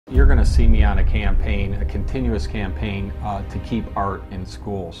You're going to see me on a campaign, a continuous campaign to keep art in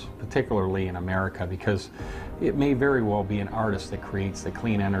schools, particularly in America, because it may very well be an artist that creates the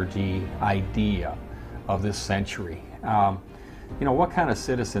clean energy idea of this century. You know, what kind of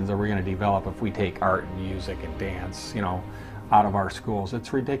citizens are we going to develop if we take art and music and dance, you know, out of our schools?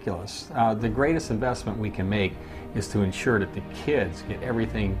 It's ridiculous. The greatest investment we can make is to ensure that the kids get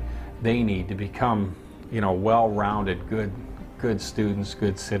everything they need to become, you know, well-rounded, good students,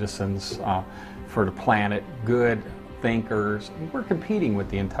 good citizens for the planet, good thinkers. We're competing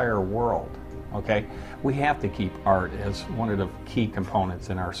with the entire world, okay? We have to keep art as one of the key components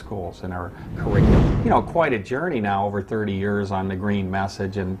in our schools, in our curriculum. You know, quite a journey now, over 30 years on the green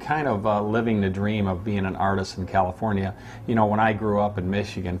message, and kind of living the dream of being an artist in California. You know, when I grew up in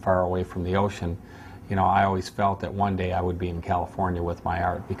Michigan, far away from the ocean, you know, I always felt that one day I would be in California with my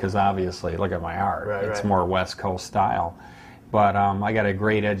art, because obviously, look at my art. It's more West Coast style. But I got a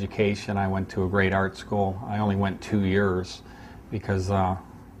great education. I went to a great art school. I only went 2 years because,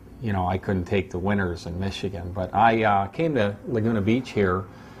 you know, I couldn't take the winters in Michigan. But I came to Laguna Beach here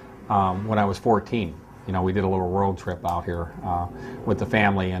when I was 14. You know, we did a little road trip out here with the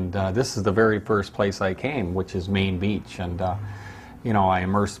family, and this is the very first place I came, which is Main Beach. And, you know, I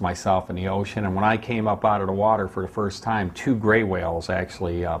immersed myself in the ocean, and when I came up out of the water for the first time, 2 gray whales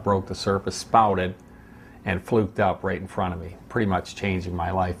actually broke the surface, spouted, and fluked up right in front of me, pretty much changing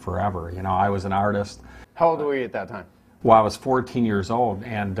my life forever. You know, I was an artist. How old were you at that time? Well, I was 14 years old,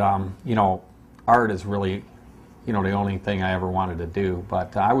 and you know, art is really, you know, the only thing I ever wanted to do.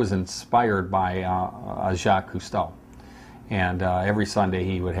 But I was inspired by Jacques Cousteau, and every Sunday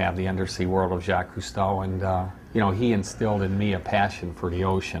he would have the Undersea World of Jacques Cousteau, and you know, he instilled in me a passion for the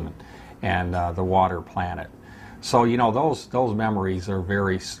ocean and the water planet. So, you know, those memories are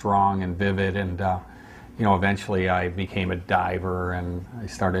very strong and vivid, and you know, eventually I became a diver, and I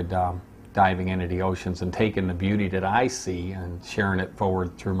started diving into the oceans and taking the beauty that I see and sharing it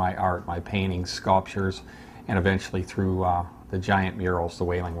forward through my art, my paintings, sculptures, and eventually through the giant murals, the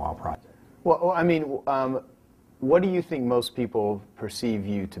Wailing Wall project. Well, I mean, what do you think most people perceive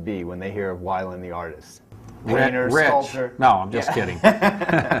you to be when they hear of Wyland the artist? Painter, rich. Sculptor? No, I'm just kidding.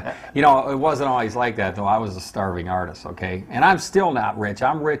 You know, it wasn't always like that, though. I was a starving artist, okay? And I'm still not rich.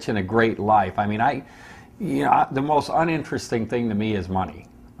 I'm rich in a great life. I mean, you know, the most uninteresting thing to me is money.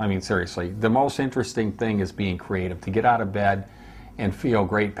 I mean, seriously. The most interesting thing is being creative, to get out of bed and feel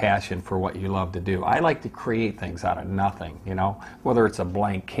great passion for what you love to do. I like to create things out of nothing, you know, whether it's a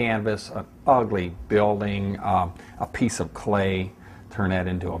blank canvas, an ugly building, a piece of clay, turn that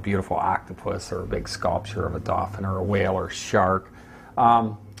into a beautiful octopus or a big sculpture of a dolphin or a whale or shark.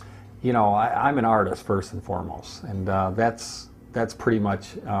 You know, I'm an artist first and foremost, and that's pretty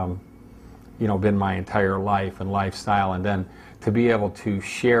much you know, been my entire life and lifestyle. And then to be able to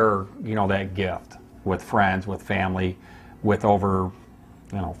share, you know, that gift with friends, with family, with over,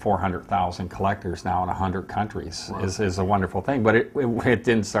 you know, 400,000 collectors now in 100 countries. Wow. is a wonderful thing. But it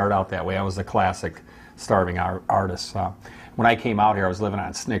didn't start out that way. I was a classic starving artist. When I came out here, I was living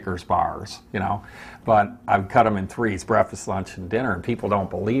on Snickers bars, you know, but I've cut them in threes: breakfast, lunch, and dinner, and people don't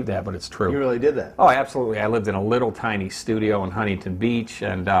believe that, but it's true. You really did that? Oh, absolutely. I lived in a little tiny studio in Huntington Beach,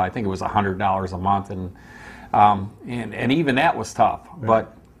 and I think it was $100 a month, and even that was tough. Right.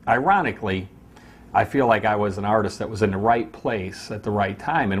 But ironically, I feel like I was an artist that was in the right place at the right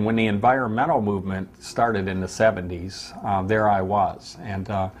time, and when the environmental movement started in the 70s, there I was, and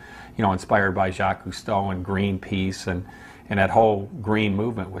you know, inspired by Jacques Cousteau and Greenpeace, and that whole green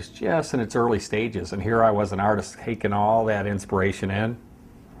movement was just in its early stages. And here I was, an artist, taking all that inspiration in.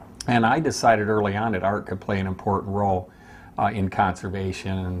 And I decided early on that art could play an important role in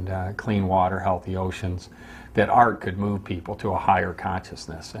conservation and clean water, healthy oceans, that art could move people to a higher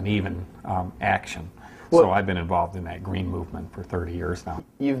consciousness and even action. Well, so I've been involved in that green movement for 30 years now.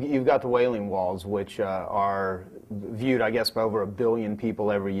 You've got the Wailing Walls, which are viewed, I guess, by over 1 billion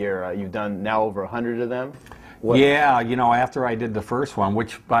people every year. You've done now over 100 of them? Yeah, you know, after I did the first one,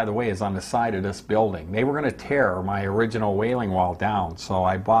 which, by the way, is on the side of this building, they were going to tear my original Wailing Wall down, so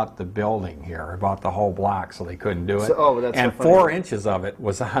I bought the building here. I bought the whole block so they couldn't do it. So, that's and so funny. 4 inches of it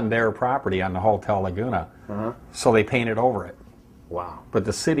was on their property on the Hotel Laguna, so they painted over it. Wow. But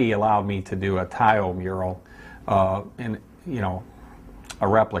the city allowed me to do a tile mural, and, you know, a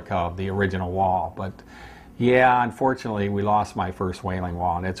replica of the original wall. But yeah, unfortunately, we lost my first Wailing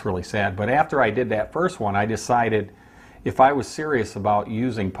Wall, and it's really sad. But after I did that first one, I decided if I was serious about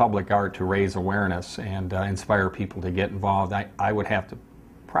using public art to raise awareness and inspire people to get involved, I would have to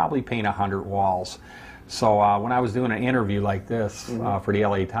probably paint 100 walls. So when I was doing an interview like this for the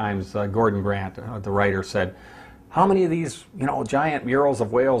LA Times, Gordon Grant, the writer, said, how many of these, giant murals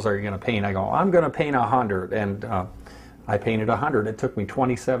of whales are you going to paint? I go, I'm going to paint 100, and I painted 100. It took me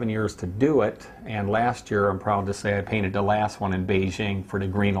 27 years to do it, and last year, I'm proud to say, I painted the last one in Beijing for the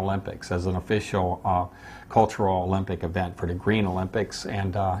Green Olympics as an official cultural Olympic event for the Green Olympics,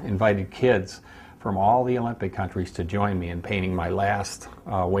 and invited kids from all the Olympic countries to join me in painting my last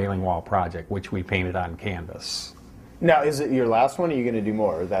Wailing Wall project, which we painted on canvas. Now, is it your last one, or are you going to do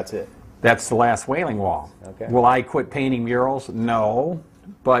more, or that's it? That's the last Wailing Wall. Okay. Will I quit painting murals? No.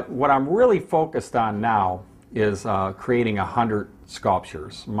 But what I'm really focused on now is creating 100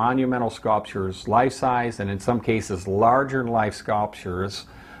 sculptures, monumental sculptures, life-size, and in some cases larger-than-life sculptures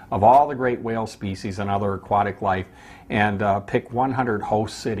of all the great whale species and other aquatic life, and pick 100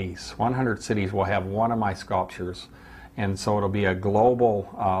 host cities. 100 cities will have one of my sculptures, and so it'll be a global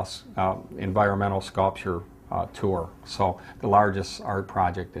environmental sculpture tour. So the largest art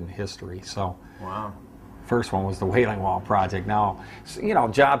project in history. So wow. First one was the Wailing Wall project. Now,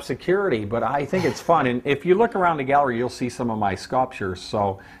 job security, but I think it's fun. And if you look around the gallery, you'll see some of my sculptures.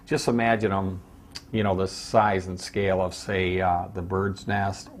 So just imagine them, the size and scale of, say, the bird's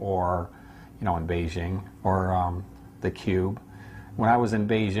nest, or, in Beijing, or the cube. When I was in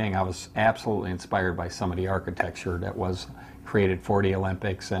Beijing, I was absolutely inspired by some of the architecture that was created for the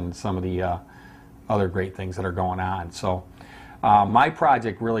Olympics and some of the other great things that are going on. So my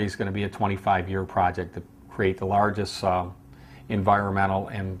project really is going to be a 25-year project to create the largest environmental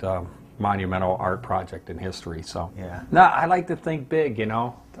and monumental art project in history. So yeah. No, I like to think big,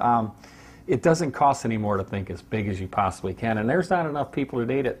 It doesn't cost any more to think as big as you possibly can, and there's not enough people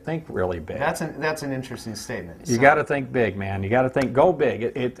today that think really big. That's an interesting statement. You got to think big, man. You got to go big.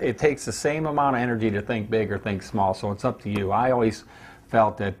 It takes the same amount of energy to think big or think small, so it's up to you. I always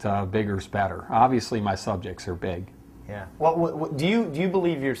felt that bigger's better. Obviously, my subjects are big. Yeah. Well, do you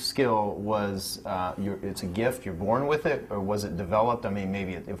believe your skill was it's a gift, you're born with it, or was it developed? I mean,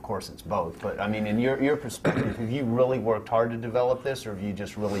 maybe of course it's both. But I mean, in your perspective, have you really worked hard to develop this, or have you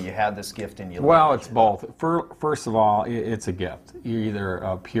just really had this gift and you? Well, it's both. First of all, it's a gift. You're either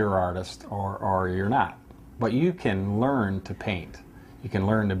a pure artist or you're not. But you can learn to paint. You can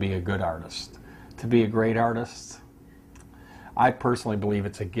learn to be a good artist. To be a great artist, I personally believe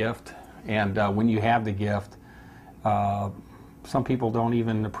it's a gift. And when you have the gift, some people don't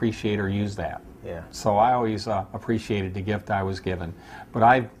even appreciate or use that. Yeah. So I always appreciated the gift I was given. But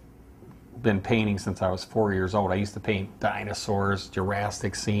I've been painting since I was 4 years old. I used to paint dinosaurs,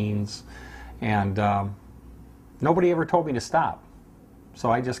 Jurassic scenes, and nobody ever told me to stop. So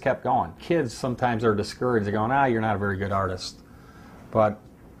I just kept going. Kids sometimes are discouraged. They're going, you're not a very good artist. But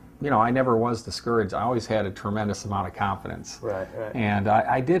I never was discouraged. I always had a tremendous amount of confidence. Right. And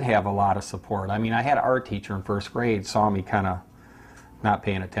I did have a lot of support. I mean, I had an art teacher in first grade, saw me kind of not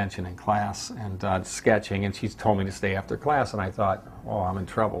paying attention in class and sketching, and she told me to stay after class, and I thought, I'm in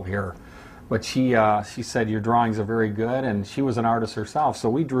trouble here. But she said, your drawings are very good, and she was an artist herself,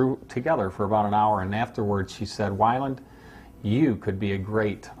 so we drew together for about an hour, and afterwards she said, Wyland, you could be a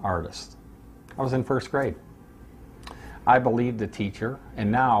great artist. I was in first grade. I believed the teacher,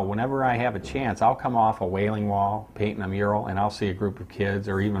 and now whenever I have a chance, I'll come off a Wailing Wall, painting a mural, and I'll see a group of kids,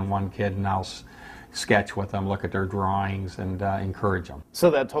 or even one kid, and I'll sketch with them, look at their drawings, and encourage them.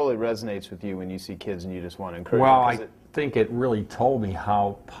 So that totally resonates with you when you see kids and you just want to encourage them? Well, I think it really told me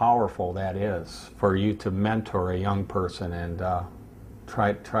how powerful that is for you to mentor a young person and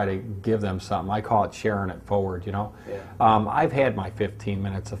try to give them something. I call it sharing it forward, Yeah. I've had my 15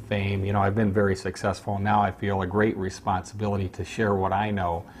 minutes of fame. I've been very successful, and now I feel a great responsibility to share what I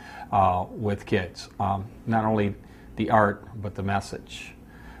know with kids. Not only the art, but the message.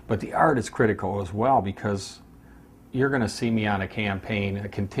 But the art is critical as well, because you're going to see me on a campaign, a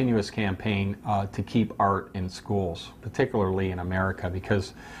continuous campaign to keep art in schools, particularly in America,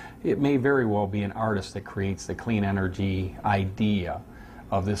 because it may very well be an artist that creates the clean energy idea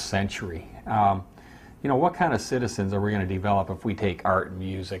of this century. What kind of citizens are we going to develop if we take art and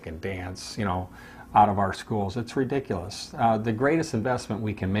music and dance, out of our schools? It's ridiculous. The greatest investment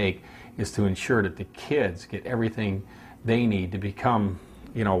we can make is to ensure that the kids get everything they need to become,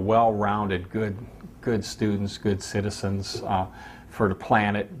 well-rounded, good students, good citizens for the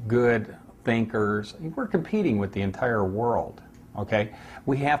planet, good thinkers. We're competing with the entire world. Okay,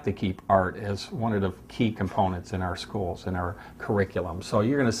 we have to keep art as one of the key components in our schools, in our curriculum. So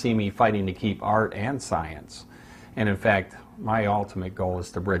you're going to see me fighting to keep art and science. And in fact, my ultimate goal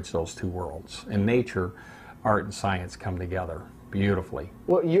is to bridge those two worlds. In nature, art and science come together. beautifully.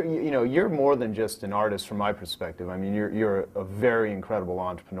 Well, you know, you're more than just an artist from my perspective. I mean, you're a very incredible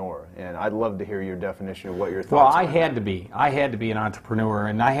entrepreneur, and I'd love to hear your definition of what your thoughts Well, are. I had to be. I had to be an entrepreneur,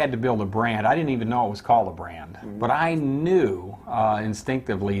 and I had to build a brand. I didn't even know it was called a brand, but I knew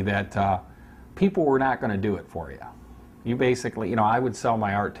instinctively that people were not going to do it for you. You basically, you know, I would sell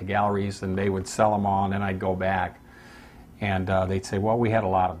my art to galleries, and they would sell them on, and I'd go back, and they'd say, well, we had a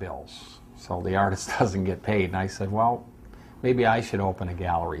lot of bills, so the artist doesn't get paid. And I said, well, maybe I should open a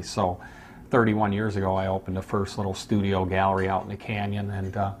gallery. So 31 years ago, I opened the first little studio gallery out in the canyon,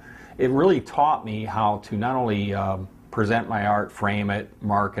 and it really taught me how to not only present my art, frame it,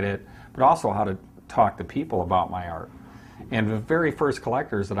 market it, but also how to talk to people about my art. And the very first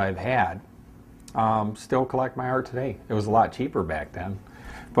collectors that I've had still collect my art today. It was a lot cheaper back then.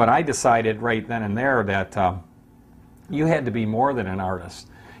 But I decided right then and there that you had to be more than an artist.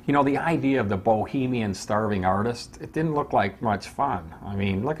 You know, the idea of the bohemian starving artist, it didn't look like much fun. I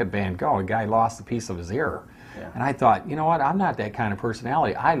mean, look at Van Gogh, a guy lost a piece of his ear. Yeah. And I thought, you know what, I'm not that kind of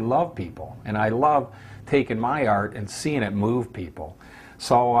personality. I love people, and I love taking my art and seeing it move people.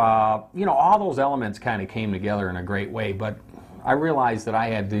 So, you know, all those elements kind of came together in a great way, but I realized that I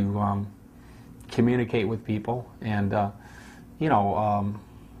had to communicate with people and, you know,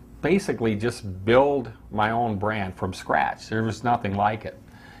 basically just build my own brand from scratch. There was nothing like it.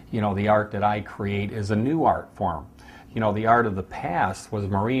 You know, the art that I create is a new art form. You know, the art of the past was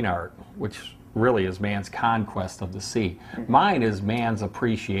marine art, which really is man's conquest of the sea. Mine is man's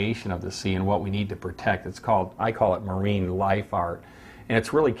appreciation of the sea and what we need to protect. It's called, I call it marine life art. And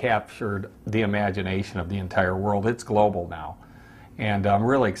it's really captured the imagination of the entire world. It's global now. And I'm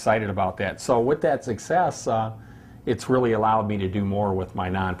really excited about that. So with that success, it's really allowed me to do more with my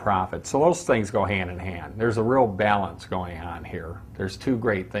nonprofit. So those things go hand in hand. There's a real balance going on here. There's two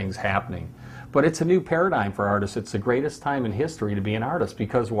great things happening. But it's a new paradigm for artists. It's the greatest time in history to be an artist,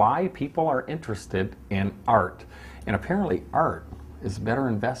 because why? People are interested in art. And apparently art is a better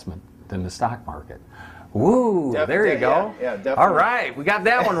investment than the stock market. Woo, there you go. Yeah, definitely. All right, we got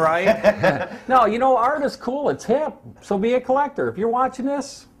that one right. No, you know, art is cool. It's hip. So be a collector. If you're watching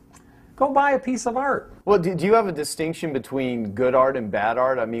this, go buy a piece of art. Well, do you have a distinction between good art and bad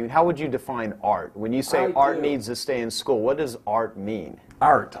art? I mean, how would you define art? When you say art needs to stay in school, what does art mean?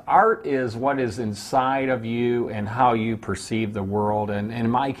 Art is what is inside of you and how you perceive the world, and in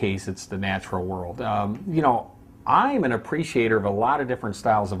my case, it's the natural world. You know, I'm an appreciator of a lot of different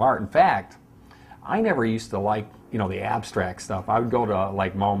styles of art. In fact, I never used to like, you know, the abstract stuff. I would go to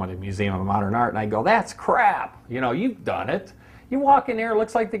like MoMA, the Museum of Modern Art, and I'd go, that's crap. You know, you've done it. You walk in there, it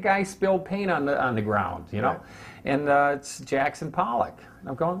looks like the guy spilled paint on the ground, you know. Right. And it's Jackson Pollock. And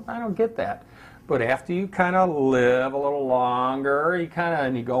I'm going, I don't get that. But after you kind of live a little longer,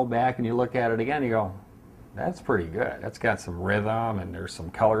 and you go back and you look at it again, you go, that's pretty good. That's got some rhythm and there's some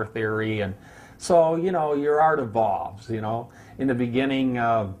color theory. And so, you know, your art evolves, you know. In the beginning,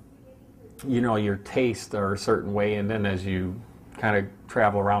 you know, your tastes are a certain way, and then as you kind of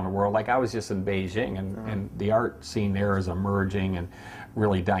travel around the world, like I was just in Beijing, and the art scene there is emerging and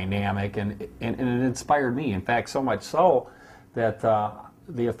really dynamic, and it inspired me. In fact, so much so that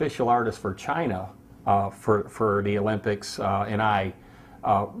the official artist for China for the Olympics and I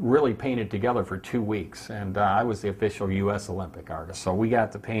really painted together for 2 weeks, and I was the official U.S. Olympic artist. So we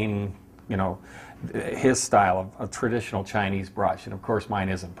got to paint, you know, his style of a traditional Chinese brush, and of course mine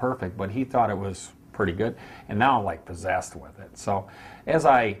isn't perfect, but he thought it was pretty good, and now I'm like possessed with it. So as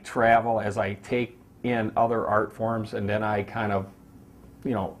I travel, as I take in other art forms, and then I kind of,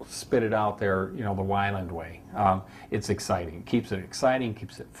 you know, spit it out there, you know, the Wyland way. It's exciting. It keeps it exciting,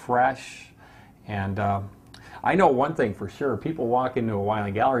 keeps it fresh, and I know one thing for sure. People walk into a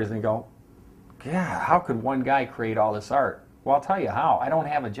Wyland galleries and go, yeah, how could one guy create all this art? Well, I'll tell you how. I don't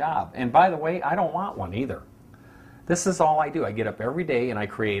have a job. And by the way, I don't want one either. This is all I do. I get up every day and I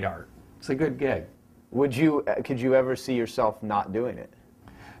create art. It's a good gig. Could you ever see yourself not doing it?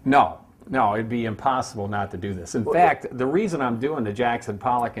 No, it'd be impossible not to do this. In fact, the reason I'm doing the Jackson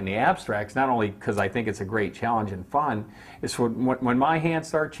Pollock and the abstracts, not only because I think it's a great challenge and fun, is when my hands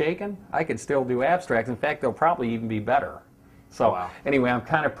start shaking, I can still do abstracts. In fact, they'll probably even be better. So anyway, I'm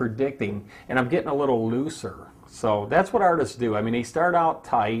kind of predicting, and I'm getting a little looser. So that's what artists do. I mean, they start out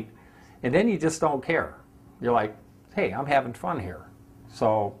tight, and then you just don't care. You're like, hey, I'm having fun here.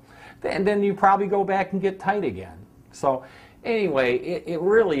 So, and then you probably go back and get tight again. So anyway, it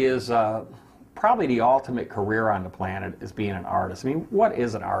really is probably the ultimate career on the planet is being an artist. I mean, what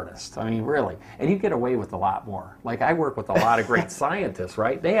is an artist? I mean, really. And you get away with a lot more. Like, I work with a lot of great scientists,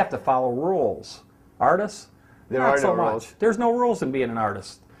 right? They have to follow rules. Artists? There not are so no much. rules. There's no rules in being an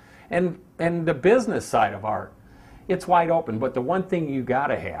artist. And the business side of art, it's wide open. But the one thing you got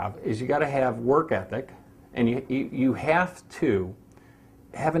to have is you got to have work ethic, and you have to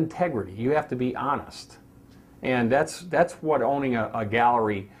have integrity. You have to be honest, and that's what owning a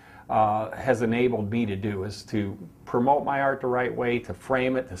gallery has enabled me to do, is to promote my art the right way, to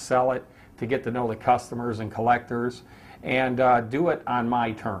frame it, to sell it, to get to know the customers and collectors, and do it on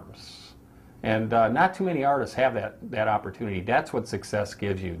my terms. And not too many artists have that opportunity. That's what success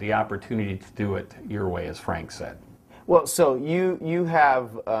gives you, the opportunity to do it your way, as Frank said. Well, so you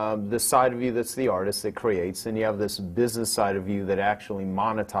have this side of you that's the artist that creates, and you have this business side of you that actually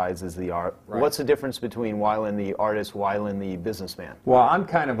monetizes the art. Right. What's the difference between Wyland the artist, Wyland the businessman? Well, I'm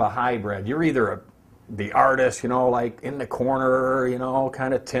kind of a hybrid. You're either the artist, you know, like in the corner, you know,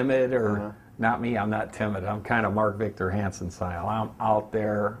 kind of timid, or not me, I'm not timid. I'm kind of Mark Victor Hansen style. I'm out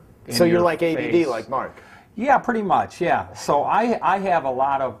there. So you're like face. ADD, like Mark? Yeah, pretty much, yeah. So I have a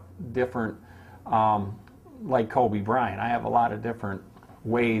lot of different, like Kobe Bryant, I have a lot of different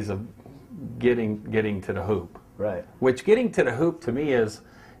ways of getting to the hoop. Right. Which getting to the hoop to me is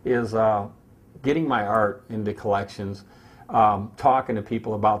getting my art into collections, talking to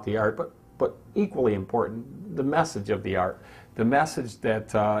people about the art, but equally important, the message of the art. The message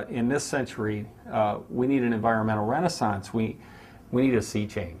that in this century we need an environmental renaissance. We need a sea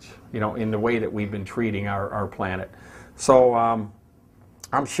change, you know, in the way that we've been treating our planet. So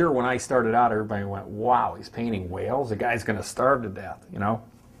I'm sure when I started out, everybody went, wow, he's painting whales? The guy's going to starve to death, you know?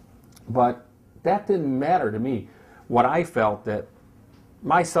 But that didn't matter to me. What I felt that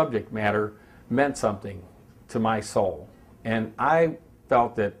my subject matter meant something to my soul. And I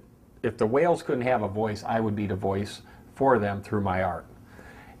felt that if the whales couldn't have a voice, I would be the voice for them through my art.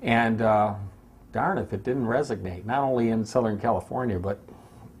 And darn if it didn't resonate, not only in Southern California, but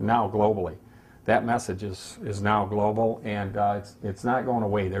now globally. That message is now global, and it's not going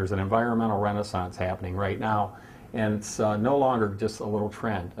away. There's an environmental renaissance happening right now, and it's no longer just a little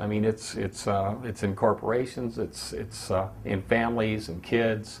trend. I mean, it's in corporations, it's in families and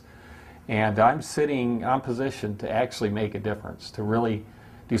kids, and I'm positioned to actually make a difference, to really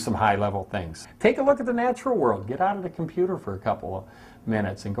do some high-level things. Take a look at the natural world. Get out of the computer for a couple of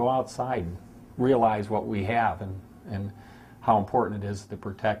minutes and go outside and realize what we have and how important it is to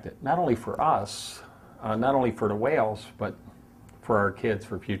protect it. Not only for us, not only for the whales, but for our kids,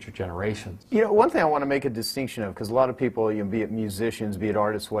 for future generations. You know, one thing I want to make a distinction of, because a lot of people, you know, be it musicians, be it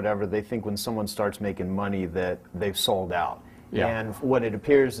artists, whatever, they think when someone starts making money that they've sold out. Yeah. And what it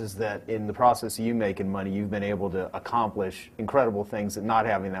appears is that in the process of you making money, you've been able to accomplish incredible things that not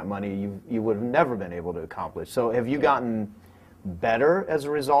having that money you would have never been able to accomplish. So have you gotten better as a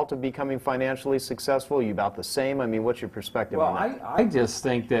result of becoming financially successful? Are you about the same? I mean, what's your perspective on that? I just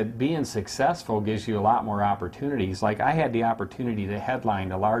think that being successful gives you a lot more opportunities. Like, I had the opportunity to headline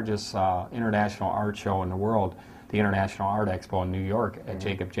the largest international art show in the world, the International Art Expo in New York at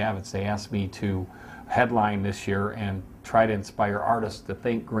Jacob Javits. They asked me to headline this year and try to inspire artists to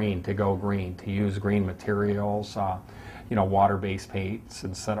think green, to go green, to use green materials, you know, water-based paints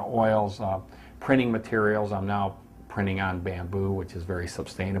instead of oils, printing materials. I'm now printing on bamboo, which is very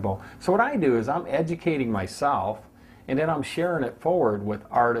sustainable. So what I do is I'm educating myself, and then I'm sharing it forward with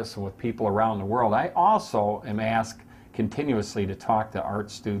artists and with people around the world. I also am asked continuously to talk to art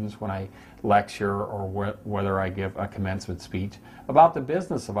students when I lecture or whether I give a commencement speech about the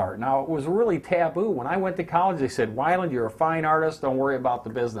business of art. Now, it was really taboo. When I went to college, they said, Wyland, you're a fine artist, don't worry about the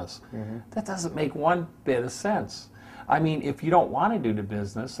business. That doesn't make one bit of sense. I mean, if you don't want to do the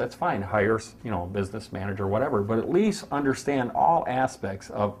business, that's fine. Hire, you know, a business manager, whatever. But at least understand all aspects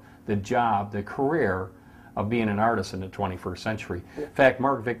of the job, the career of being an artist in the 21st century. In fact,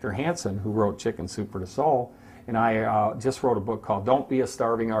 Mark Victor Hansen, who wrote Chicken Soup for the Soul, and I just wrote a book called Don't Be a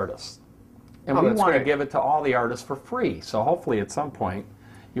Starving Artist. And we want to give it to all the artists for free. So hopefully at some point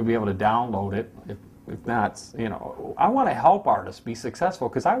you'll be able to download it. If not, you know, I want to help artists be successful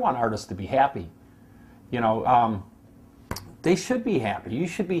because I want artists to be happy. You know, they should be happy. You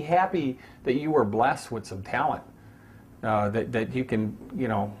should be happy that you were blessed with some talent, that you can, you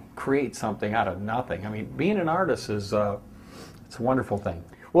know, create something out of nothing. I mean, being an artist is it's a wonderful thing.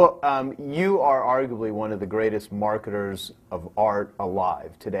 Well, you are arguably one of the greatest marketers of art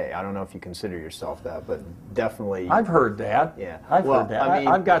alive today. I don't know if you consider yourself that, but definitely. I've heard that. Yeah. I've heard that. I mean,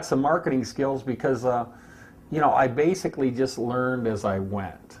 I've got some marketing skills because, you know, I basically just learned as I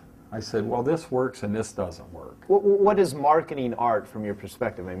went. I said, well, this works and this doesn't work. What is marketing art from your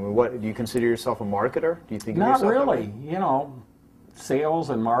perspective? I mean, what do you consider yourself a marketer? Do you think of Not yourself that really. way? You know, sales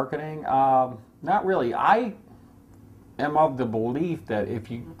and marketing. Not really. I am of the belief that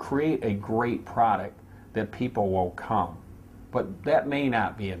if you create a great product, that people will come. But that may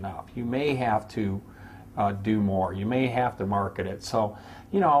not be enough. You may have to do more. You may have to market it. So,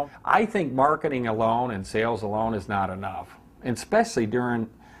 you know, I think marketing alone and sales alone is not enough, and especially during,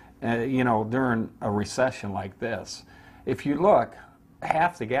 you know, during a recession like this. If you look,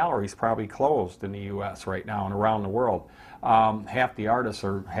 half the galleries probably closed in the U.S. right now and around the world. Half the artists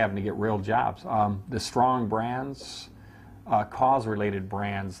are having to get real jobs. The strong brands, cause-related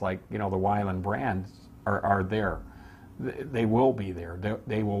brands like, you know, the Wyland brands are there. They will be there.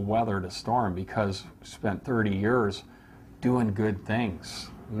 They will weather the storm because we spent 30 years doing good things,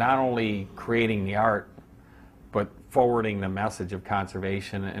 not only creating the art, but forwarding the message of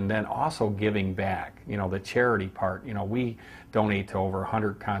conservation and then also giving back. You know, the charity part. You know, we donate to over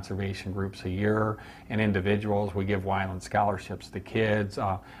 100 conservation groups a year and individuals. We give Wyland scholarships to kids.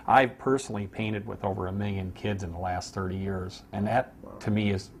 I've personally painted with over 1 million kids in the last 30 years, and that to me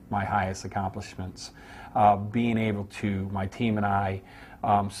is my highest accomplishments. Being able to, my team and I,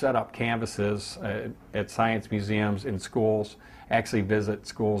 set up canvases at science museums, in schools, actually visit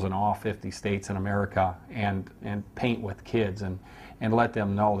schools in all 50 states in America and paint with kids and let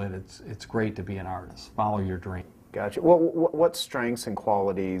them know that it's great to be an artist. Follow your dream. Gotcha. Well, what strengths and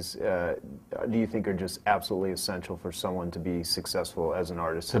qualities do you think are just absolutely essential for someone to be successful as an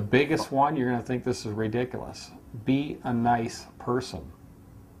artist? The biggest one, you're going to think this is ridiculous. Be a nice person.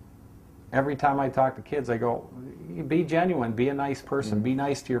 Every time I talk to kids, I go, be genuine, be a nice person, be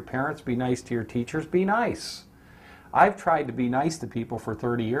nice to your parents, be nice to your teachers, be nice. I've tried to be nice to people for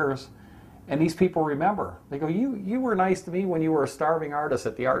 30 years, and these people remember. They go, you were nice to me when you were a starving artist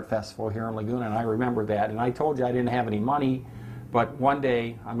at the art festival here in Laguna, and I remember that, and I told you I didn't have any money, but one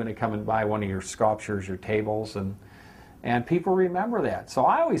day I'm going to come and buy one of your sculptures, your tables, and people remember that. So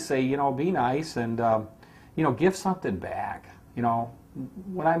I always say, you know, be nice and, you know, give something back. You know,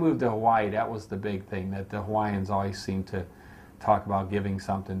 when I moved to Hawaii, that was the big thing, that the Hawaiians always seem to talk about giving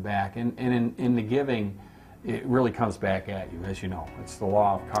something back. And in the giving, it really comes back at you, as you know. It's the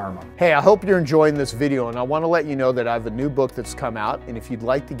law of karma. Hey, I hope you're enjoying this video, and I want to let you know that I have a new book that's come out, and if you'd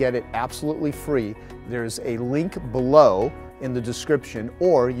like to get it absolutely free, there's a link below in the description,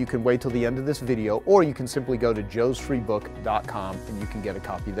 or you can wait till the end of this video, or you can simply go to joesfreebook.com and you can get a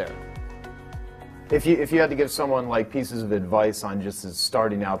copy there. If you had to give someone like pieces of advice on just as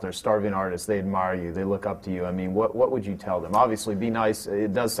starting out, they're starving artists, they admire you, they look up to you, I mean, what would you tell them? Obviously, be nice,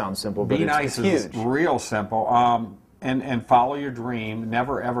 it does sound simple, but it's huge. Be nice is real simple. And follow your dream,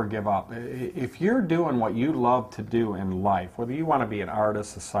 never ever give up. If you're doing what you love to do in life, whether you want to be an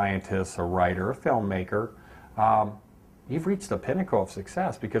artist, a scientist, a writer, a filmmaker, you've reached the pinnacle of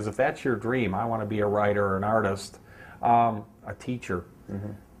success, because if that's your dream, I want to be a writer or an artist, a teacher,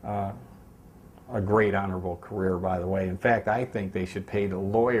 a great honorable career, by the way. In fact, I think they should pay to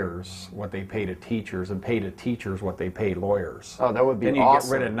lawyers what they pay to teachers, and pay to teachers what they pay lawyers. Oh, that would be awesome. Then you get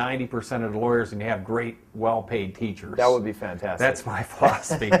rid of 90% of the lawyers and you have great, well-paid teachers. That would be fantastic. That's my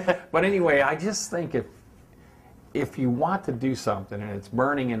philosophy. But anyway, I just think if you want to do something and it's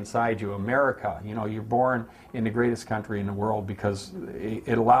burning inside you, America, you know, you're born in the greatest country in the world because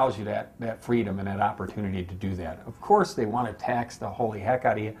it allows you that freedom and that opportunity to do that. Of course, they want to tax the holy heck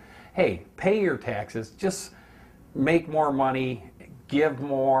out of you. Hey, pay your taxes, just make more money, give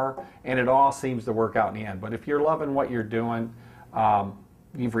more, and it all seems to work out in the end. But if you're loving what you're doing,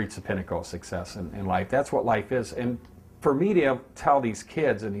 you've reached the pinnacle of success in life. That's what life is. And for me to tell these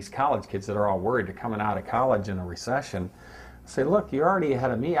kids and these college kids that are all worried, they're coming out of college in a recession, say, look, you're already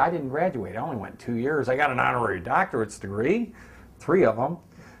ahead of me. I didn't graduate. I only went 2 years. I got an honorary doctorate's degree, 3 of them.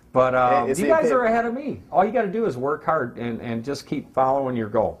 But you guys are ahead of me. All you got to do is work hard and just keep following your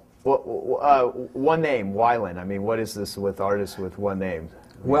goal. Well, one name, Wyland. I mean, what is this with artists with one name?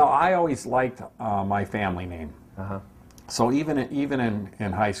 Well, I always liked my family name. So even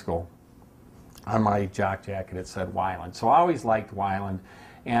in high school, on my jock jacket it said Wyland. So I always liked Wyland,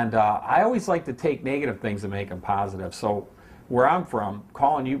 and I always like to take negative things and make them positive. So where I'm from,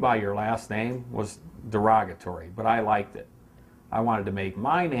 calling you by your last name was derogatory, but I liked it. I wanted to make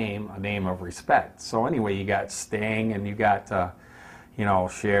my name a name of respect. So anyway, you got Sting, and you got you know,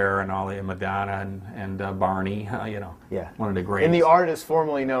 Cher and all the Madonna and Barney, you know, one of the greats. And the artist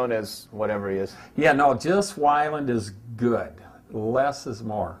formerly known as whatever he is. Yeah, no, just Wyland is good. Less is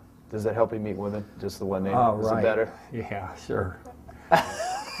more. Does that help you meet women? Just the one name? Oh, is right. it better? Yeah, sure.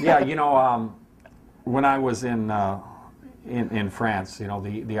 Yeah, you know, when I was in France, you know,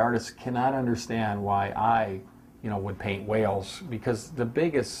 the artists cannot understand why I, you know, would paint whales, because the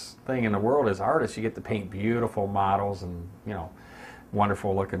biggest thing in the world is artists. You get to paint beautiful models and, you know,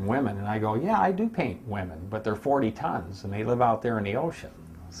 wonderful looking women. And I go, yeah, I do paint women, but they're 40 tons and they live out there in the ocean.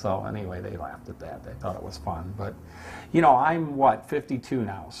 So anyway, they laughed at that. They thought it was fun. But, you know, I'm, what, 52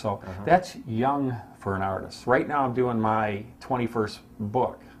 now. So that's young for an artist. Right now I'm doing my 21st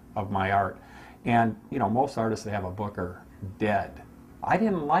book of my art. And, you know, most artists that have a book are dead. I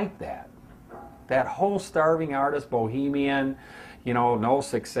didn't like that. That whole starving artist, bohemian, you know, no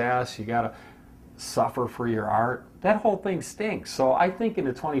success, you got to suffer for your art. That whole thing stinks. So I think in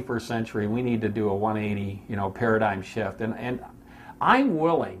the 21st century we need to do a 180, you know, paradigm shift. And I'm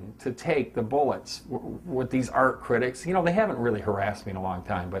willing to take the bullets with these art critics. You know, they haven't really harassed me in a long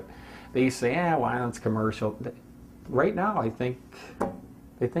time, but they say, Wyland's commercial. Right now I think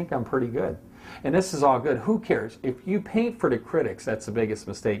they think I'm pretty good. And this is all good. Who cares? If you paint for the critics, that's the biggest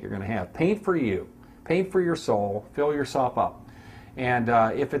mistake you're going to have. Paint for you. Paint for your soul. Fill yourself up. And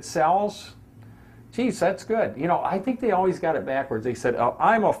if it sells, geez, that's good. You know, I think they always got it backwards. They said, oh,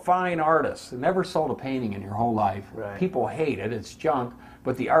 I'm a fine artist. Never sold a painting in your whole life. Right. People hate it. It's junk.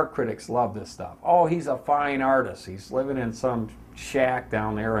 But the art critics love this stuff. Oh, he's a fine artist. He's living in some shack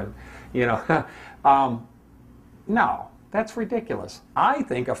down there. And, you know, no. That's ridiculous. I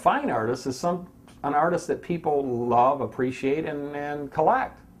think a fine artist is an artist that people love, appreciate, and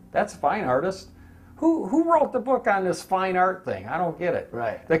collect. That's a fine artist. Who wrote the book on this fine art thing? I don't get it.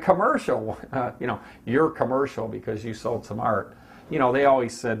 Right. The commercial, you know, your commercial because you sold some art. You know, they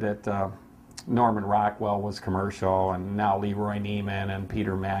always said that Norman Rockwell was commercial, and now Leroy Neiman and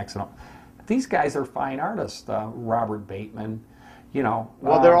Peter Max. And all. These guys are fine artists. Robert Bateman. You know,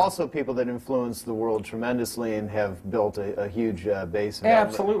 well, there are also people that influence the world tremendously and have built a huge base of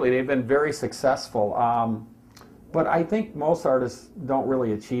absolutely, they've been very successful. But I think most artists don't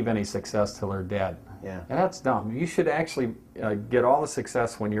really achieve any success till they're dead. Yeah. And that's dumb. You should actually get all the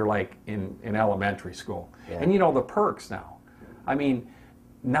success when you're like in elementary school. Yeah. And you know the perks now. I mean,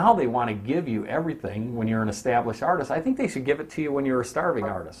 now they want to give you everything when you're an established artist. I think they should give it to you when you're a starving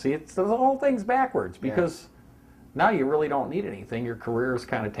artist. See, the whole thing's backwards because now you really don't need anything. Your career is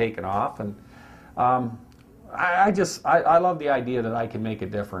kind of taken off. And I love the idea that I can make a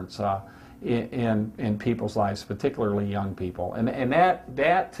difference in people's lives, particularly young people. And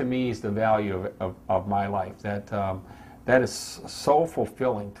that to me is the value of my life. That is so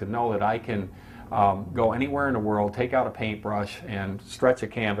fulfilling to know that I can go anywhere in the world, take out a paintbrush and stretch a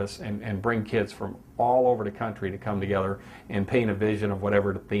canvas and bring kids from all over the country to come together and paint a vision of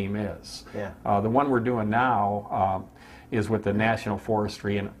whatever the theme is. Yeah. The one we're doing now is with the National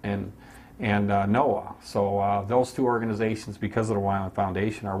Forestry and NOAA. So those two organizations, because of the Wyland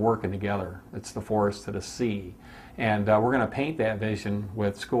Foundation, are working together. It's the forest to the sea. And we're going to paint that vision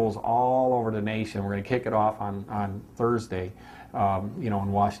with schools all over the nation. We're going to kick it off on Thursday, you know,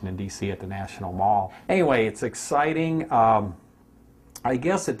 in Washington, D.C. at the National Mall. Anyway, it's exciting. I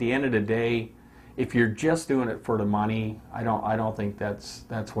guess at the end of the day, if you're just doing it for the money, I don't think that's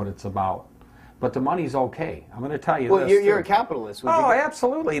what it's about. But the money's okay. I'm going to tell you well, this. You're a capitalist. Oh,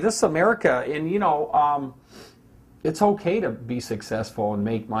 absolutely. This is America, and you know, it's okay to be successful and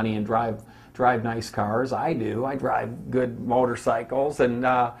make money and drive nice cars. I do. I drive good motorcycles, and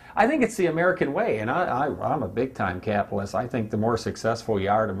I think it's the American way. And I'm a big-time capitalist. I think the more successful you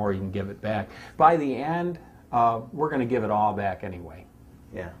are, the more you can give it back. By the end, we're going to give it all back anyway.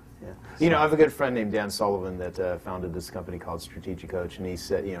 Yeah. Yeah. You know, I have a good friend named Dan Sullivan that founded this company called Strategic Coach, and he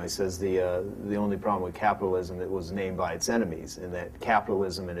said, you know, he says the only problem with capitalism, it was named by its enemies, and that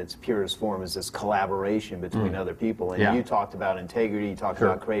capitalism in its purest form is this collaboration between other people. And you talked about integrity, you talked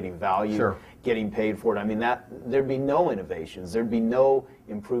about creating value, getting paid for it. I mean, there'd be no innovations, there'd be no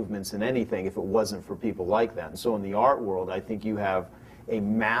improvements in anything if it wasn't for people like that. And so in the art world, I think you have a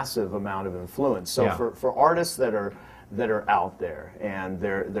massive amount of influence. So for artists that are out there and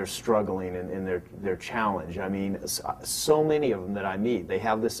they're struggling and they're challenged. I mean, so many of them that I meet, they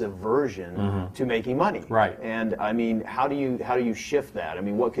have this aversion to making money. Right. And I mean, how do you shift that? I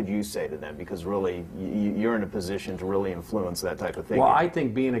mean, what could you say to them? Because really, you're in a position to really influence that type of thing. Well, I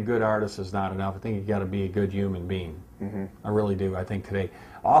think being a good artist is not enough. I think you got to be a good human being. I really do. I think today.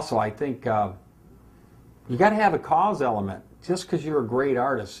 Also, I think you got to have a cause element. Just because you're a great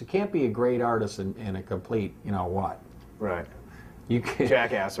artist, you can't be a great artist in a complete, you know what. Right. You can,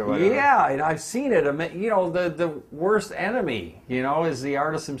 jackass or whatever. Yeah, and I've seen it. You know, the worst enemy, you know, is the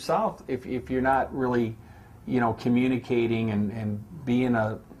artist himself. If you're not really, you know, communicating and being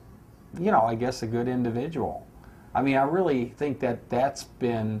a, you know, I guess a good individual. I mean, I really think that's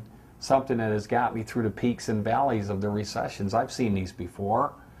been something that has got me through the peaks and valleys of the recessions. I've seen these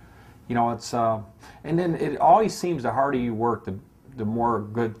before. You know, it's and then it always seems the harder you work, the more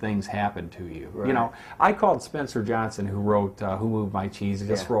good things happen to you. Right. You know, I called Spencer Johnson, who wrote Who Moved My Cheese, he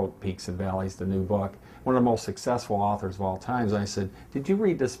just Yeah. wrote Peaks and Valleys, the new book, one of the most successful authors of all times. I said, did you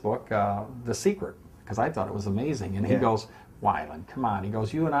read this book, The Secret? Because I thought it was amazing. And he Yeah. goes, Wyland, come on. He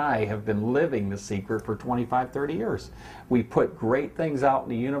goes, you and I have been living The Secret for 25, 30 years. We put great things out in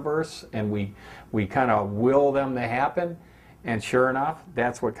the universe, and we kind of will them to happen, and sure enough,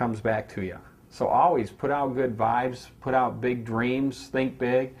 that's what comes back to you. So always put out good vibes, put out big dreams, think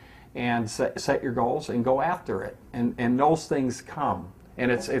big, and set your goals and go after it. And those things come.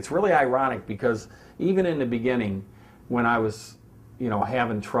 And it's really ironic because even in the beginning, when I was, you know,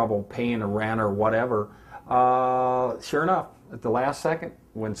 having trouble paying a rent or whatever, sure enough, at the last second,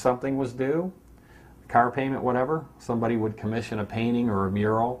 when something was due, car payment, whatever, somebody would commission a painting or a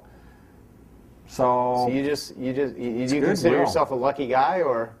mural. So you consider goodwill. yourself a lucky guy,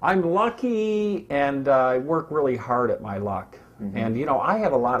 or? I'm lucky, and I work really hard at my luck. Mm-hmm. And you know, I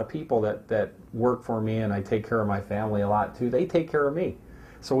have a lot of people that work for me, and I take care of my family a lot too. They take care of me,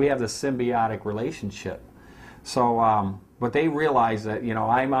 so we have this symbiotic relationship. So, but they realize that, you know,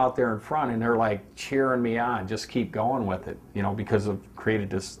 I'm out there in front, and they're like cheering me on. Just keep going with it, you know, because I've created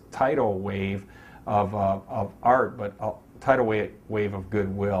this tidal wave of art, but a tidal wave of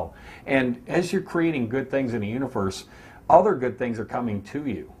goodwill. And as you're creating good things in the universe, other good things are coming to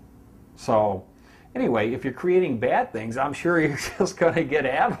you. So anyway, if you're creating bad things, I'm sure you're just going to get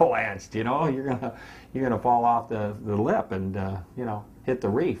avalanched. You know, you're gonna fall off the lip and you know, hit the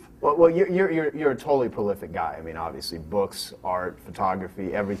reef. Well, you're a totally prolific guy. I mean, obviously, books, art,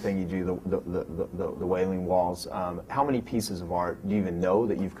 photography, everything you do, the Wailing Walls. How many pieces of art do you even know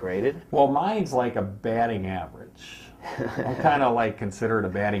that you've created? Well, mine's like a batting average. I'm kind of like considered a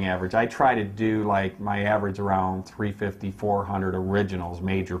batting average. I try to do like my average around 350, 400 originals,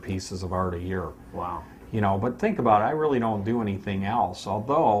 major pieces of art a year. Wow. You know, but think about it, I really don't do anything else.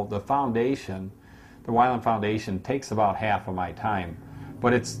 Although the foundation, the Wyland Foundation, takes about half of my time.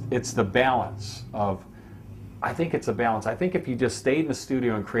 But it's the balance of, I think it's a balance. I think if you just stayed in the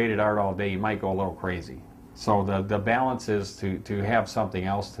studio and created art all day, you might go a little crazy. So the balance is to have something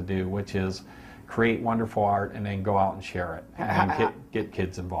else to do, which is create wonderful art and then go out and share it and get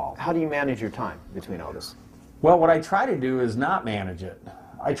kids involved. How do you manage your time between all this? Well, what I try to do is not manage it.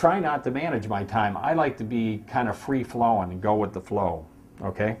 I try not to manage my time. I like to be kind of free-flowing and go with the flow,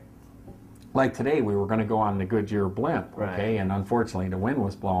 okay? Like today, we were going to go on the Goodyear blimp, okay? Right. And unfortunately, the wind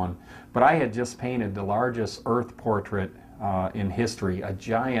was blowing. But I had just painted the largest Earth portrait in history, a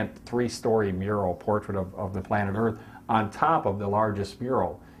giant 3-story mural portrait of the planet Earth on top of the largest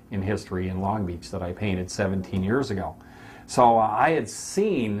mural in history in Long Beach that I painted 17 years ago. So I had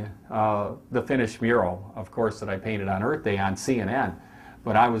seen the finished mural, of course, that I painted on Earth Day on CNN,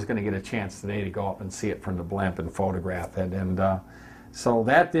 but I was going to get a chance today to go up and see it from the blimp and photograph it, and so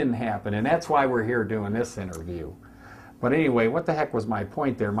that didn't happen, and that's why we're here doing this interview. But anyway, what the heck was my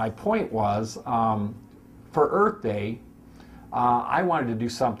point there? My point was, for Earth Day, I wanted to do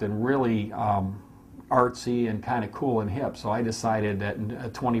something really artsy and kind of cool and hip, so I decided that in a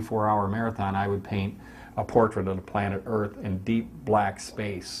 24-hour marathon I would paint a portrait of the planet Earth in deep black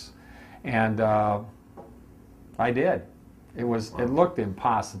space. And I did. It looked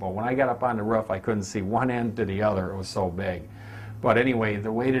impossible. When I got up on the roof, I couldn't see one end to the other. It was so big. But anyway,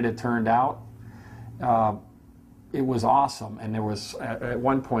 the way that it turned out, it was awesome. And there was, at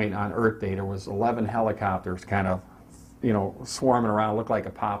one point on Earth Day, there was 11 helicopters kind of, you know, swarming around. It looked like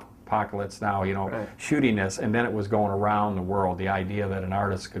apocalypse now, you know, right, shooting this. And then it was going around the world, the idea that an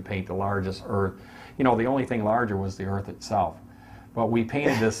artist could paint the largest Earth. You know, the only thing larger was the Earth itself. But we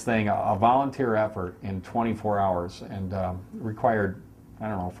painted this thing, a volunteer effort, in 24 hours, and required, I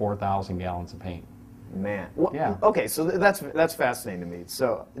don't know, 4,000 gallons of paint. Man. Well, Yeah. Okay, so that's fascinating to me.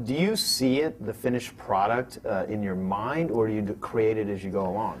 So do you see it, the finished product, in your mind, or do you create it as you go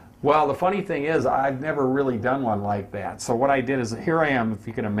along? Well, the funny thing is, I've never really done one like that. So what I did is, here I am, if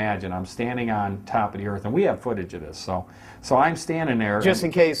you can imagine, I'm standing on top of the Earth, and we have footage of this. So I'm standing there. Just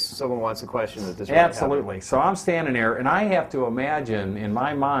in case someone wants a question that this really Absolutely. happened. So I'm standing there, and I have to imagine in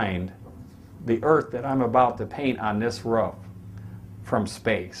my mind the Earth that I'm about to paint on this roof from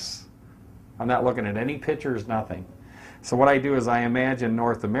space. I'm not looking at any pictures, nothing. So what I do is I imagine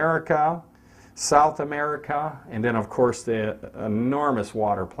North America, South America, and then of course the enormous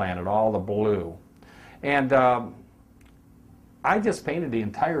water planet, all the blue. And I just painted the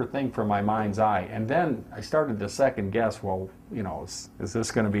entire thing from my mind's eye. And then I started to second guess, well, you know, is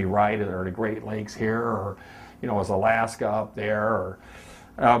this going to be right? Are the Great Lakes here? Or, you know, is Alaska up there? Or,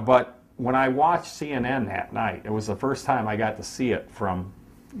 but when I watched CNN that night, it was the first time I got to see it from,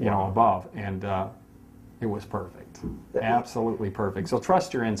 you know, above. And It was perfect. Absolutely perfect. So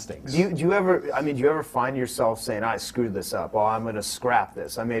trust your instincts. Do you ever, I mean, do you ever find yourself saying, I screwed this up, oh, I'm going to scrap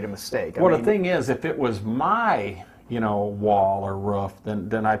this, I made a mistake? Well, the thing is, if it was my, wall or roof,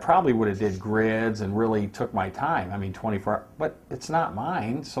 then I probably would have did grids and really took my time. I mean, 24 hours, but it's not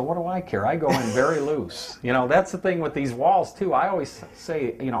mine, so what do I care? I go in very loose. That's the thing with these walls, too. I always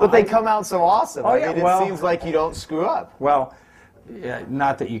say, But they come out so awesome. Oh, I yeah, mean, it seems like you don't screw up. Well, yeah,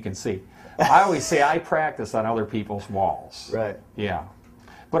 not that you can see. I always say I practice on other people's walls. Right. Yeah.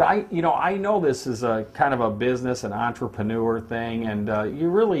 But I know this is a kind of a business, an entrepreneur thing, and you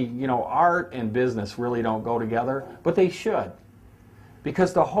really, art and business really don't go together, but they should,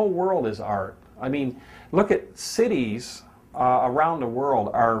 because the whole world is art. I mean, look at cities around the world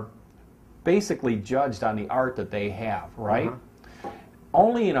are basically judged on the art that they have, right? Uh-huh.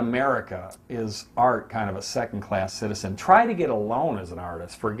 Only in America is art kind of a second-class citizen. Try to get a loan as an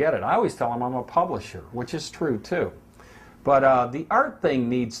artist. Forget it. I always tell them I'm a publisher, which is true, too. But the art thing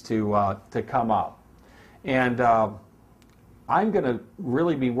needs to come up. And I'm going to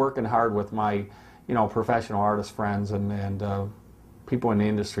really be working hard with my, professional artist friends and people in the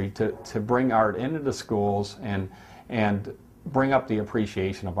industry to bring art into the schools and bring up the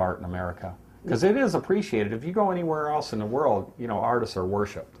appreciation of art in America. Because it is appreciated. If you go anywhere else in the world, artists are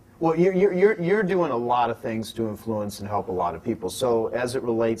worshipped. Well, you're doing a lot of things to influence and help a lot of people. So as it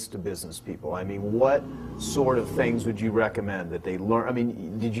relates to business people, I mean, what sort of things would you recommend that they learn? I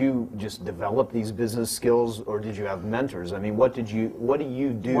mean, did you just develop these business skills, or did you have mentors? I mean, what do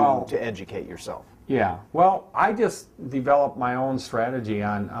you do to educate yourself? Yeah, well, I just developed my own strategy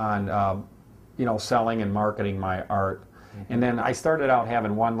on selling and marketing my art. And then I started out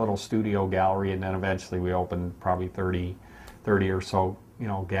having one little studio gallery, and then eventually we opened probably 30 or so,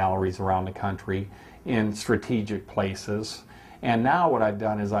 galleries around the country in strategic places. And now what I've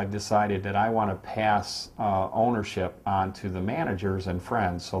done is I've decided that I want to pass ownership on to the managers and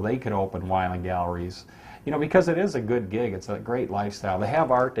friends so they could open Wyland galleries, because it is a good gig. It's a great lifestyle. To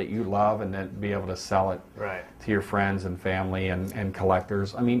have art that you love and then be able to sell it to your friends and family and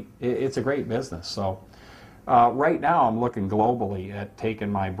collectors. I mean, it's a great business. So. Right now I'm looking globally at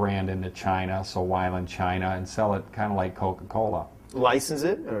taking my brand into China, so Wyland China, and sell it kind of like Coca-Cola. License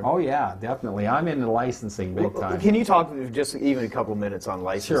it? Or? Oh yeah, definitely. I'm into licensing big time. Can you talk just even a couple minutes on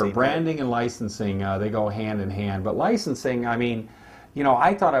licensing? Sure, branding and licensing, they go hand in hand. But licensing, I mean,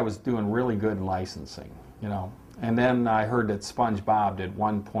 I thought I was doing really good in licensing, And then I heard that SpongeBob did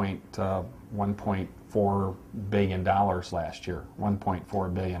 $1.4 billion last year.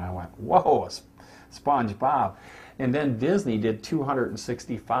 $1.4 billion. I went, whoa, SpongeBob. And then Disney did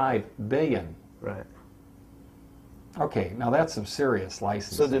 $265 billion. Right. Okay, now that's some serious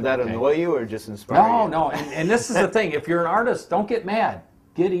licensing. So did that annoy you or just inspire you? No, and this is the thing. If you're an artist, don't get mad.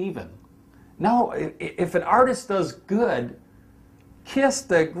 Get even. No, if an artist does good, kiss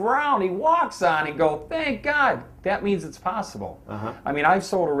the ground he walks on and go, thank God. That means it's possible. Uh-huh. I mean, I've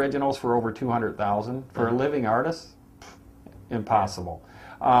sold originals for over $200,000. For a living artist, impossible.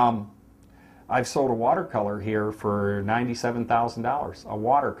 I've sold a watercolor here for $97,000, a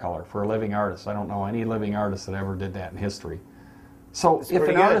watercolor for a living artist. I don't know any living artist that ever did that in history. So if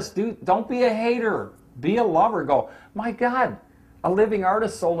an artist, don't be a hater. Be a lover. Go, my God, a living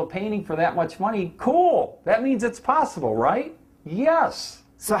artist sold a painting for that much money. Cool. That means it's possible, right? Yes.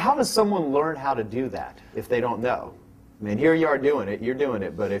 So how does someone learn how to do that if they don't know? I mean, here you are doing it, you're doing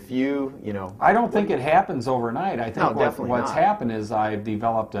it, but if you I don't think it happens overnight. I think what's happened is I've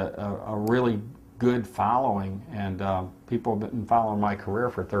developed a really good following, and people have been following my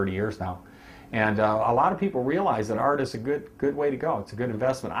career for 30 years now. And a lot of people realize that art is a good way to go. It's a good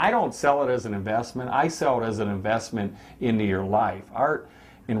investment. I don't sell it as an investment. I sell it as an investment into your life. Art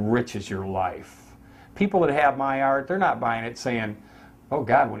enriches your life. People that have my art, they're not buying it saying, oh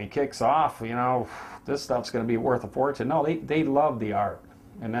God, when he kicks off, this stuff's going to be worth a fortune. No, they love the art,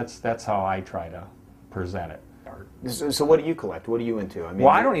 and that's how I try to present it. So what do you collect? What are you into? I mean, well,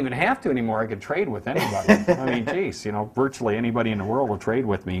 I don't even have to anymore. I could trade with anybody. I mean, geez, virtually anybody in the world will trade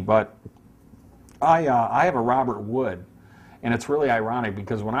with me. But I have a Robert Wood, and it's really ironic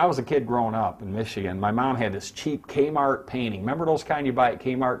because when I was a kid growing up in Michigan, my mom had this cheap Kmart painting. Remember those kind you buy at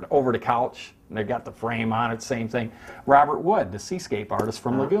Kmart over the couch? And they got the frame on it, same thing. Robert Wood, the seascape artist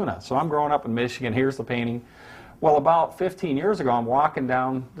from Laguna. So I'm growing up in Michigan. Here's the painting. Well, about 15 years ago, I'm walking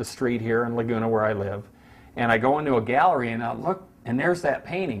down the street here in Laguna where I live, and I go into a gallery and I look, and there's that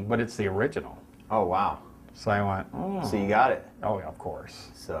painting, but it's the original. Oh, wow. So I went, oh. So you got it. Oh, yeah, of course.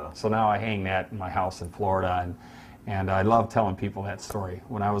 So now I hang that in my house in Florida, and I love telling people that story.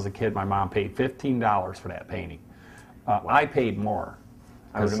 When I was a kid, my mom paid $15 for that painting. I paid more.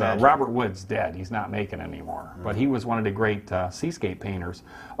 I would imagine. Robert Wood's dead. He's not making it anymore. But he was one of the great seascape painters.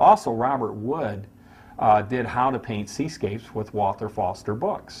 Also, Robert Wood did how to paint seascapes with Walter Foster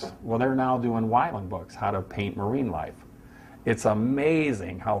books. Well, they're now doing Wyland books, how to paint marine life. It's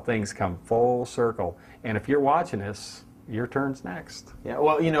amazing how things come full circle. And if you're watching this, your turn's next. Yeah,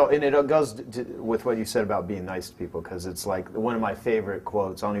 well, you know, and it goes with what you said about being nice to people, because it's like one of my favorite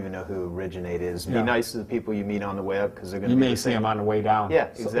quotes. I don't even know who originated is, be nice to the people you meet on the way up, because they're going to be You may see them on the way down. Yeah,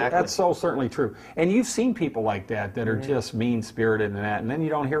 exactly. So that's so certainly true. And you've seen people like that are just mean-spirited and then you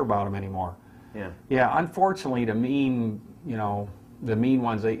don't hear about them anymore. Yeah. Yeah, unfortunately, the mean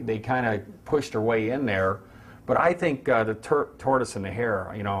ones, they kind of pushed their way in there. But I think the tortoise and the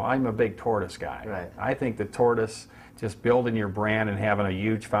hare, you know, I'm a big tortoise guy. Right. I think the tortoise, just building your brand and having a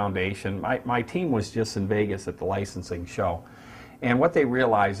huge foundation. My team was just in Vegas at the licensing show. And what they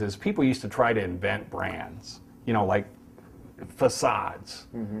realized is people used to try to invent brands, you know, like facades.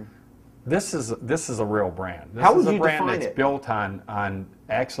 This is a real brand. This How is would a you brand define that's it? built on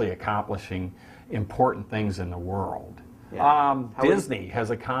actually accomplishing important things in the world. Yeah. Disney has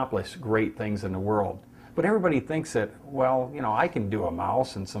accomplished great things in the world. But everybody thinks that, well, you know, I can do a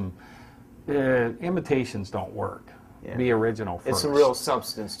mouse and some imitations don't work. Yeah. Be original first. It's some real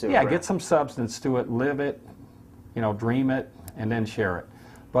substance to it. Yeah, right? get some substance to it, live it, you know, dream it, and then share it.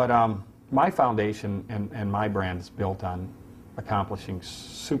 But my foundation and my brand is built on accomplishing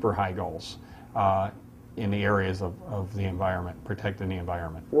super high goals in the areas of the environment, protecting the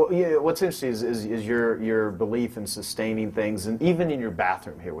environment. Well, yeah, what's interesting is your belief in sustaining things, and even in your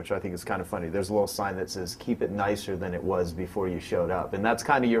bathroom here, which I think is kind of funny. There's a little sign that says, keep it nicer than it was before you showed up. And that's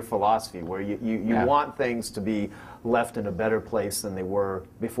kind of your philosophy, where you want things to be left in a better place than they were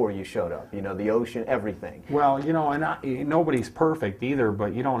before you showed up. You know, the ocean, everything. Well, you know, and nobody's perfect either,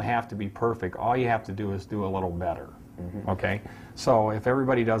 but you don't have to be perfect. All you have to do is do a little better. Okay, so if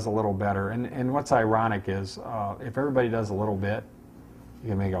everybody does a little better, and what's ironic is if everybody does a little bit, you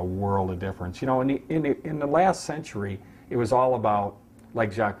can make a world of difference. You know, in the last century, it was all about,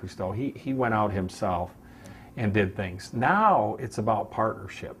 like Jacques Cousteau, he went out himself and did things. Now it's about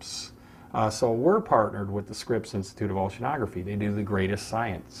partnerships. So we're partnered with the Scripps Institute of Oceanography. They do the greatest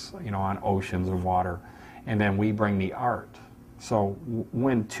science, you know, on oceans and water, and then we bring the art. So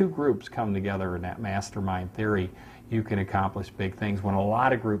when two groups come together in that mastermind theory, you can accomplish big things. When a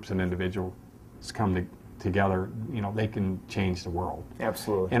lot of groups and individuals come together, you know, they can change the world.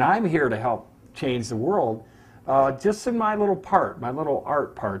 Absolutely. And I'm here to help change the world just in my little part, my little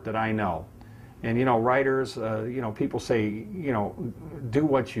art part that I know. And, you know, writers, you know, people say, you know, do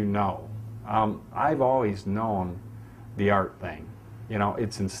what you know. I've always known the art thing. You know,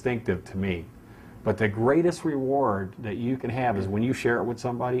 it's instinctive to me. But the greatest reward that you can have is when you share it with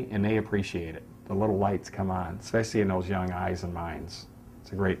somebody and they appreciate it. The little lights come on, especially in those young eyes and minds.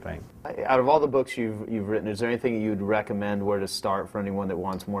 It's a great thing. Out of all the books you've written, is there anything you'd recommend where to start for anyone that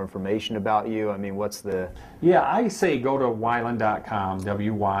wants more information about you? I mean, what's the... Yeah, I say go to Wyland.com,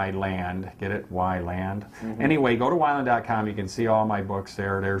 W-Y-Land, get it? Wyland. Anyway, go to Wyland.com. You can see all my books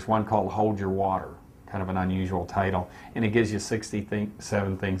there. There's one called Hold Your Water, kind of an unusual title, and it gives you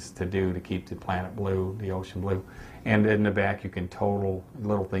 67 things to do to keep the planet blue, the ocean blue. And in the back, you can total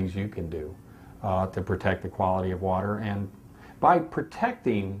little things you can do to protect the quality of water. And by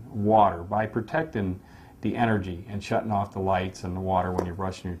protecting water, by protecting the energy and shutting off the lights and the water when you're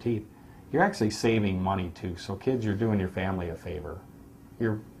brushing your teeth, you're actually saving money too. So kids, you're doing your family a favor.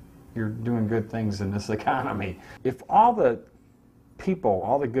 You're doing good things in this economy. If all the people,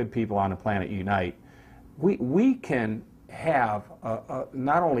 all the good people on the planet unite, we can have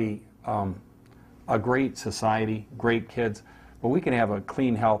not only a great society, great kids, but we can have a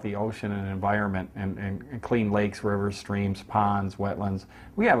clean, healthy ocean and environment and clean lakes, rivers, streams, ponds, wetlands.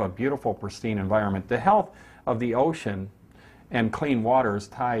 We have a beautiful, pristine environment. The health of the ocean and clean water is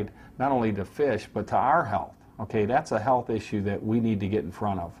tied not only to fish, but to our health. Okay, that's a health issue that we need to get in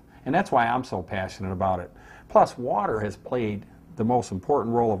front of. And that's why I'm so passionate about it. Plus, water has played the most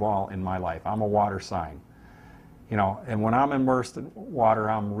important role of all in my life. I'm a water sign. You know, and when I'm immersed in water,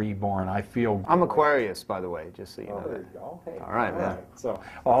 I'm reborn. I feel... I'm Aquarius, by the way, just so you know. There you go. Okay. All right, man. So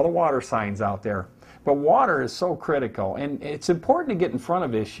all the water signs out there. But water is so critical, and it's important to get in front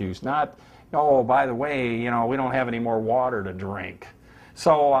of issues, not, oh, by the way, you know, we don't have any more water to drink.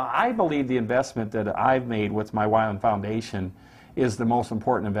 So I believe the investment that I've made with my Wyland Foundation is the most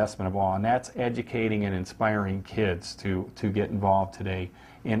important investment of all, and that's educating and inspiring kids to get involved today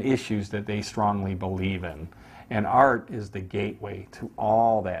in issues that they strongly believe in. And art is the gateway to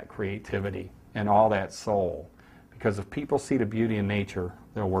all that creativity and all that soul. Because if people see the beauty in nature,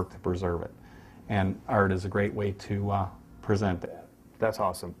 they'll work to preserve it. And art is a great way to present that. That's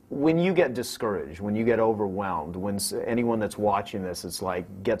awesome. When you get discouraged, when you get overwhelmed, when anyone that's watching this is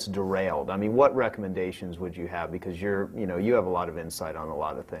like gets derailed, I mean, what recommendations would you have? Because you have a lot of insight on a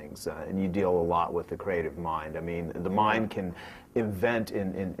lot of things, and you deal a lot with the creative mind. I mean, the mind can invent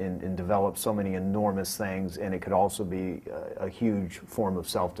and develop so many enormous things, and it could also be a huge form of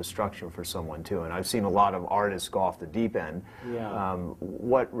self-destruction for someone too. And I've seen a lot of artists go off the deep end. Yeah.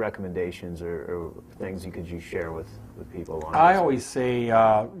 What recommendations or things could you share with people on I this? always say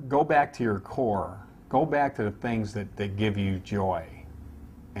go back to your core. Go back to the things that give you joy,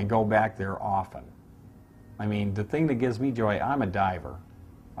 and go back there often. I mean, the thing that gives me joy, I'm a diver.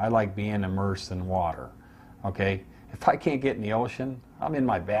 I like being immersed in water, okay? If I can't get in the ocean, I'm in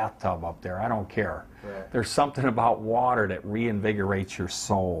my bathtub up there. I don't care. Right. There's something about water that reinvigorates your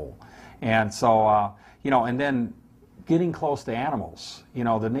soul. And so, and then getting close to animals.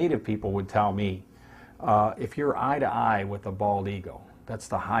 The native people would tell me, if you're eye to eye with a bald eagle, that's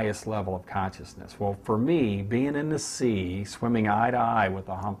the highest level of consciousness. Well, for me, being in the sea, swimming eye to eye with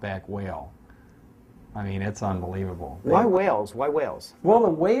a humpback whale, I mean, it's unbelievable. Why whales? Why whales? Well, the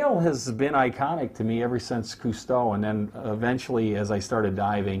whale has been iconic to me ever since Cousteau, and then eventually as I started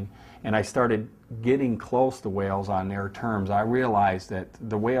diving and I started getting close to whales on their terms, I realized that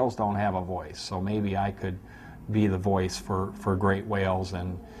the whales don't have a voice, so maybe I could be the voice for great whales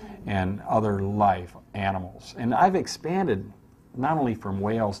and other life animals. And I've expanded not only from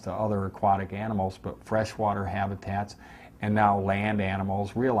whales to other aquatic animals, but freshwater habitats, and now land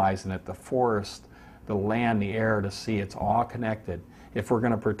animals, realizing that the forest, the land, the air, the sea, it's all connected. If we're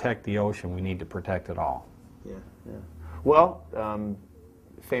going to protect the ocean, we need to protect it all. Yeah, yeah. Well,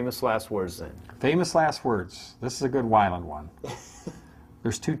 famous last words then. Famous last words. This is a good Wyland one.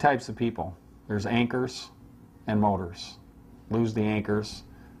 There's two types of people. There's anchors and motors. Lose the anchors,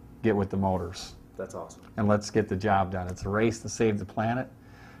 get with the motors. That's awesome. And let's get the job done. It's a race to save the planet.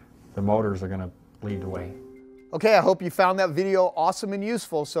 The motors are going to lead the way. Okay, I hope you found that video awesome and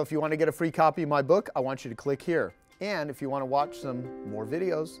useful. So if you want to get a free copy of my book, I want you to click here. And if you want to watch some more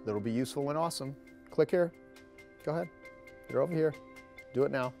videos that'll be useful and awesome, click here. Go ahead. They're over here. Do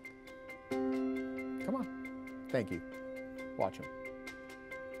it now. Come on. Thank you. Watch them.